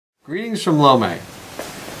Greetings from Lomé.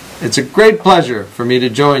 It's a great pleasure for me to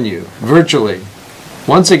join you virtually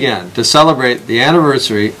once again to celebrate the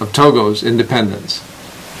anniversary of Togo's independence.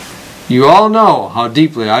 You all know how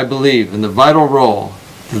deeply I believe in the vital role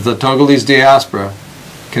that the Togolese diaspora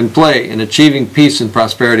can play in achieving peace and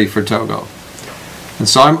prosperity for Togo. And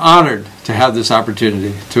so I'm honored to have this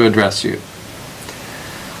opportunity to address you.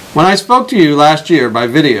 When I spoke to you last year by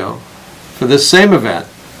video for this same event,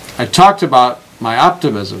 I talked about my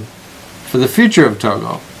optimism for the future of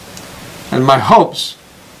Togo and my hopes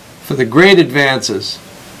for the great advances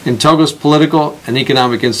in Togo's political and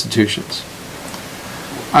economic institutions.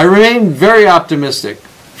 I remain very optimistic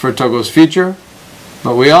for Togo's future,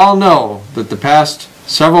 but we all know that the past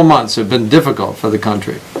several months have been difficult for the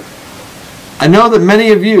country. I know that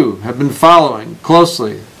many of you have been following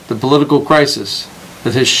closely the political crisis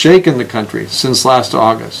that has shaken the country since last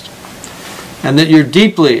August, and that you're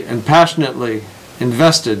deeply and passionately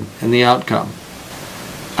invested in the outcome.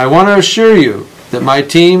 I want to assure you that my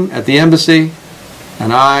team at the embassy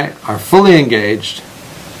and I are fully engaged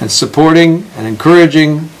in supporting and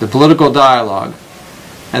encouraging the political dialogue,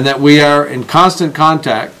 and that we are in constant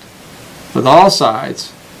contact with all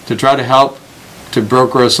sides to try to help to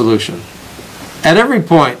broker a solution. At every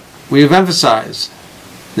point, we have emphasized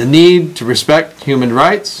the need to respect human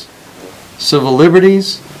rights, civil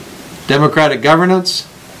liberties, democratic governance,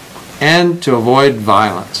 and to avoid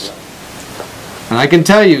violence. And I can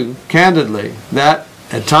tell you candidly that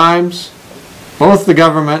at times both the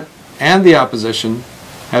government and the opposition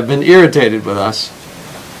have been irritated with us,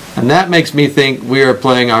 and that makes me think we are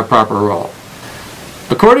playing our proper role.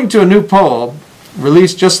 According to a new poll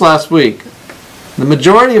released just last week, the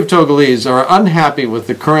majority of Togolese are unhappy with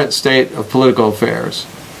the current state of political affairs.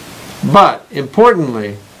 But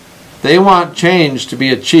importantly, they want change to be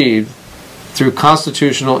achieved through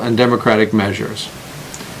constitutional and democratic measures.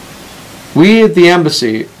 We at the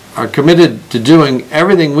embassy are committed to doing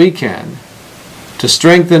everything we can to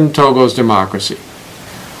strengthen Togo's democracy.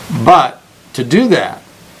 But to do that,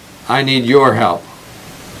 I need your help.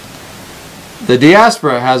 The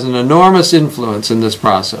diaspora has an enormous influence in this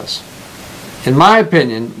process. In my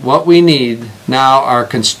opinion, what we need now are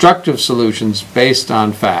constructive solutions based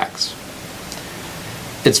on facts.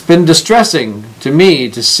 It's been distressing to me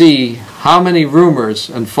to see how many rumors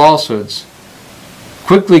and falsehoods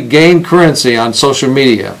quickly gain currency on social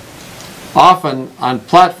media, often on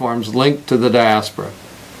platforms linked to the diaspora.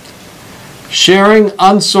 Sharing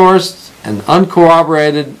unsourced and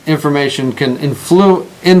uncorroborated information can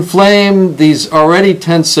inflame these already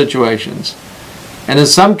tense situations, and in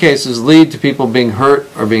some cases lead to people being hurt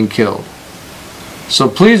or being killed. So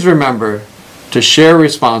please remember to share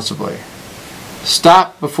responsibly.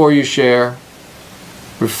 Stop before you share.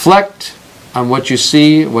 Reflect on what you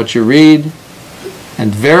see, what you read,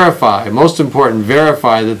 and verify, most important,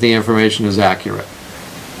 verify that the information is accurate.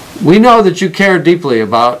 We know that you care deeply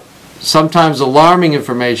about sometimes alarming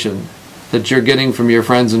information that you're getting from your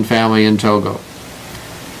friends and family in Togo.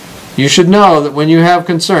 You should know that when you have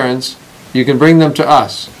concerns, you can bring them to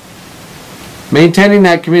us. Maintaining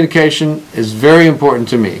that communication is very important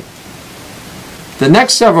to me. The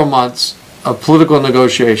next several months of political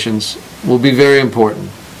negotiations will be very important.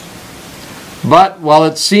 But while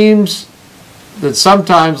it seems that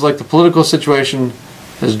sometimes, like, the political situation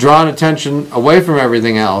has drawn attention away from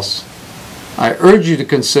everything else, I urge you to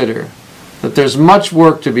consider that there's much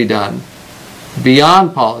work to be done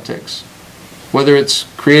beyond politics, whether it's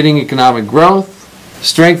creating economic growth,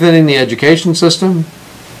 strengthening the education system,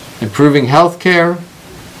 improving health care,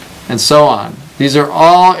 and so on. These are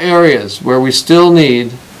all areas where we still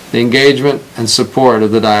need the engagement and support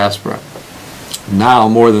of the diaspora, now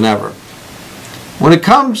more than ever. When it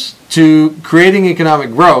comes to creating economic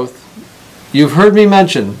growth, you've heard me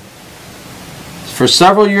mention for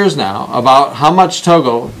several years now about how much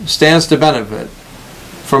Togo stands to benefit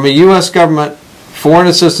from a U.S. government foreign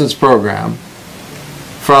assistance program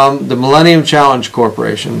from the Millennium Challenge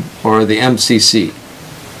Corporation, or the MCC.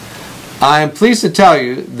 I am pleased to tell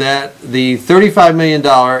you that the $35 million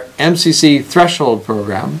MCC threshold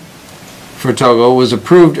program for Togo was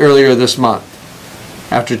approved earlier this month,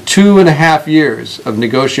 after 2.5 years of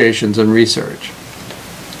negotiations and research.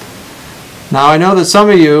 Now, I know that some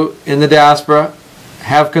of you in the diaspora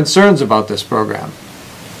have concerns about this program.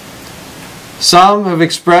 Some have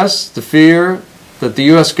expressed the fear that the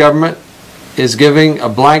U.S. government is giving a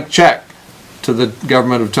blank check to the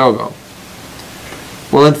government of Togo.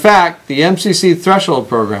 Well, in fact, the MCC threshold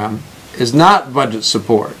program is not budget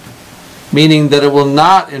support, meaning that it will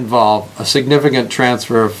not involve a significant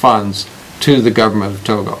transfer of funds to the government of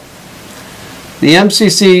Togo. The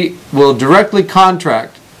MCC will directly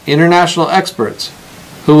contract international experts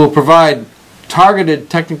who will provide targeted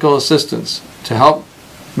technical assistance to help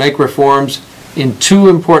make reforms in two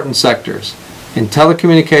important sectors, in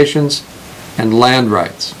telecommunications and land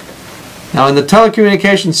rights. Now, in the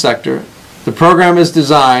telecommunications sector, the program is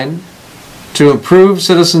designed to improve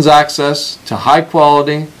citizens' access to high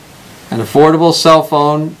quality and affordable cell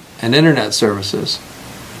phone and internet services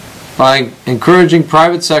by encouraging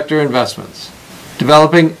private sector investments,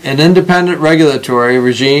 developing an independent regulatory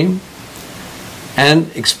regime, and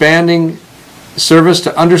expanding service to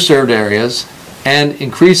underserved areas, and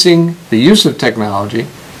increasing the use of technology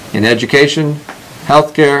in education,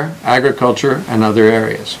 healthcare, agriculture, and other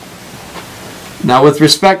areas. Now, with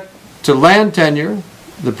respect to land tenure,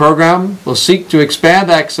 the program will seek to expand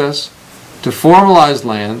access to formalized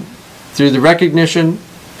land through the recognition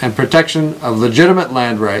and protection of legitimate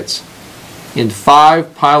land rights in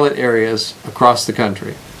 5 pilot areas across the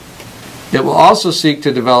country. It will also seek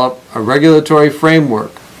to develop a regulatory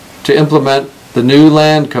framework to implement the new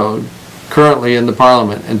land code currently in the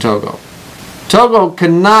Parliament in Togo. Togo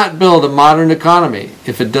cannot build a modern economy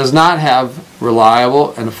if it does not have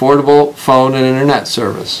reliable and affordable phone and internet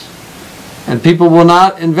service. And people will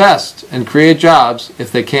not invest and create jobs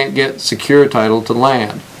if they can't get secure title to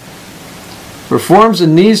land. Reforms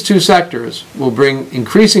in these 2 sectors will bring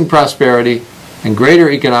increasing prosperity and greater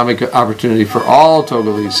economic opportunity for all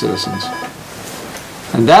Togolese citizens.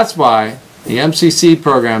 And that's why the MCC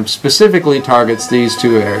program specifically targets these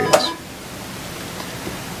 2 areas.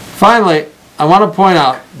 Finally, I want to point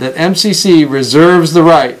out that MCC reserves the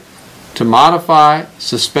right to modify,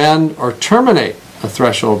 suspend, or terminate a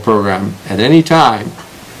threshold program at any time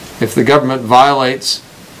if the government violates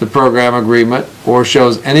the program agreement or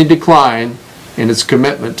shows any decline in its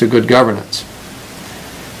commitment to good governance.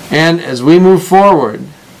 And as we move forward,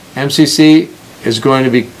 MCC is going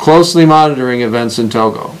to be closely monitoring events in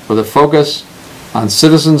Togo with a focus on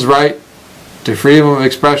citizens' right to freedom of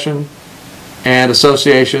expression and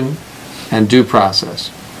association and due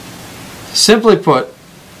process. Simply put,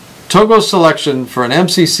 Togo's selection for an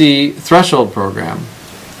MCC threshold program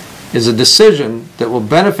is a decision that will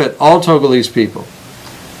benefit all Togolese people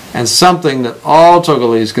and something that all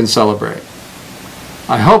Togolese can celebrate.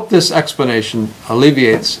 I hope this explanation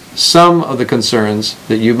alleviates some of the concerns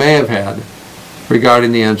that you may have had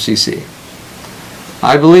regarding the MCC.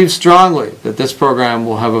 I believe strongly that this program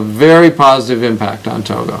will have a very positive impact on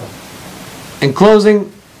Togo. In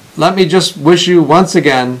closing, let me just wish you once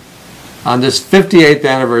again, on this 58th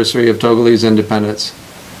anniversary of Togolese independence,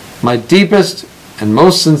 my deepest and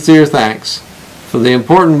most sincere thanks for the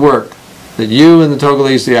important work that you and the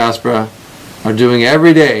Togolese diaspora are doing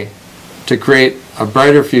every day to create a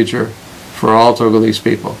brighter future for all Togolese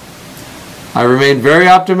people. I remain very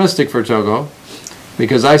optimistic for Togo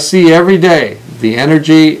because I see every day the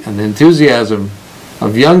energy and the enthusiasm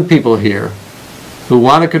of young people here who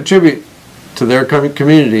want to contribute to their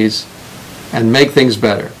communities and make things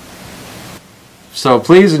better. So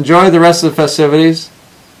please enjoy the rest of the festivities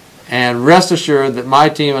and rest assured that my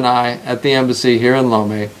team and I at the embassy here in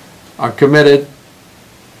Lomé are committed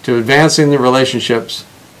to advancing the relationships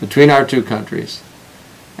between our 2 countries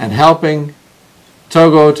and helping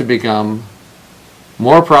Togo to become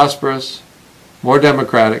more prosperous, more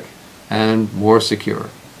democratic, and more secure.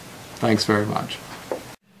 Thanks very much.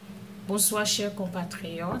 Bonsoir chers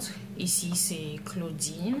compatriotes, ici c'est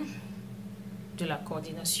Claudine de la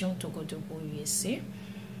coordination Togo de USC.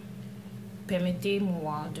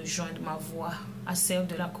 Permettez-moi de joindre ma voix à celle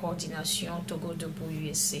de la coordination Togo de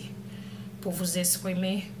USC pour vous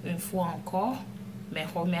exprimer une fois encore mes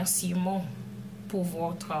remerciements pour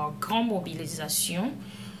votre grande mobilisation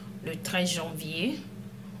le 13 janvier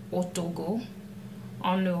au Togo,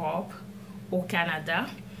 en Europe, au Canada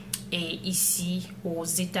et ici aux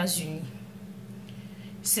États-Unis.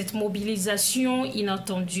 Cette mobilisation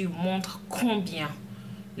inattendue montre combien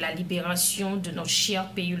la libération de notre cher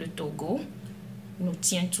pays, le Togo, nous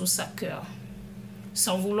tient tous à cœur.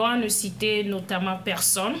 Sans vouloir ne citer notamment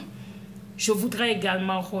personne, je voudrais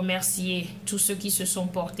également remercier tous ceux qui se sont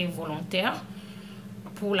portés volontaires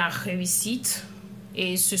pour la réussite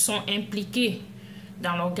et se sont impliqués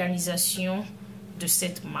dans l'organisation de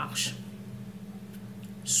cette marche.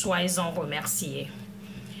 Soyez-en remerciés.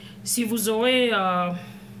 Si vous aurez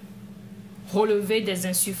relevé des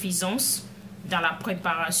insuffisances dans la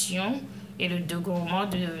préparation et le déroulement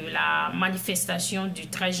de la manifestation du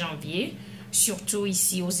 13 janvier, surtout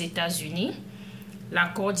ici aux États-Unis, la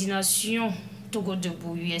coordination Togo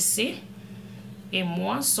Debout USC et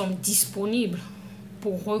moi sommes disponibles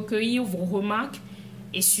pour recueillir vos remarques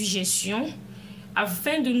et suggestions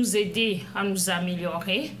afin de nous aider à nous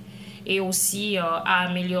améliorer et aussi à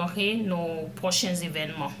améliorer nos prochains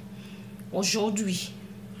événements. Aujourd'hui,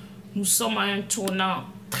 nous sommes à un tournant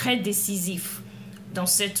très décisif dans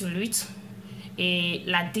cette lutte et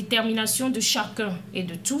la détermination de chacun et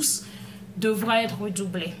de tous devra être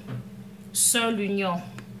redoublée. Seule l'union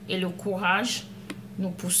et le courage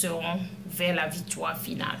nous pousseront vers la victoire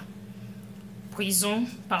finale. Brisons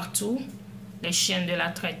partout les chaînes de la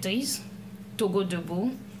traîtrise. Togo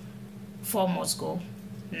debout. For must go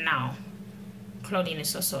now. Claudine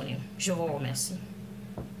Sossoni, je vous remercie.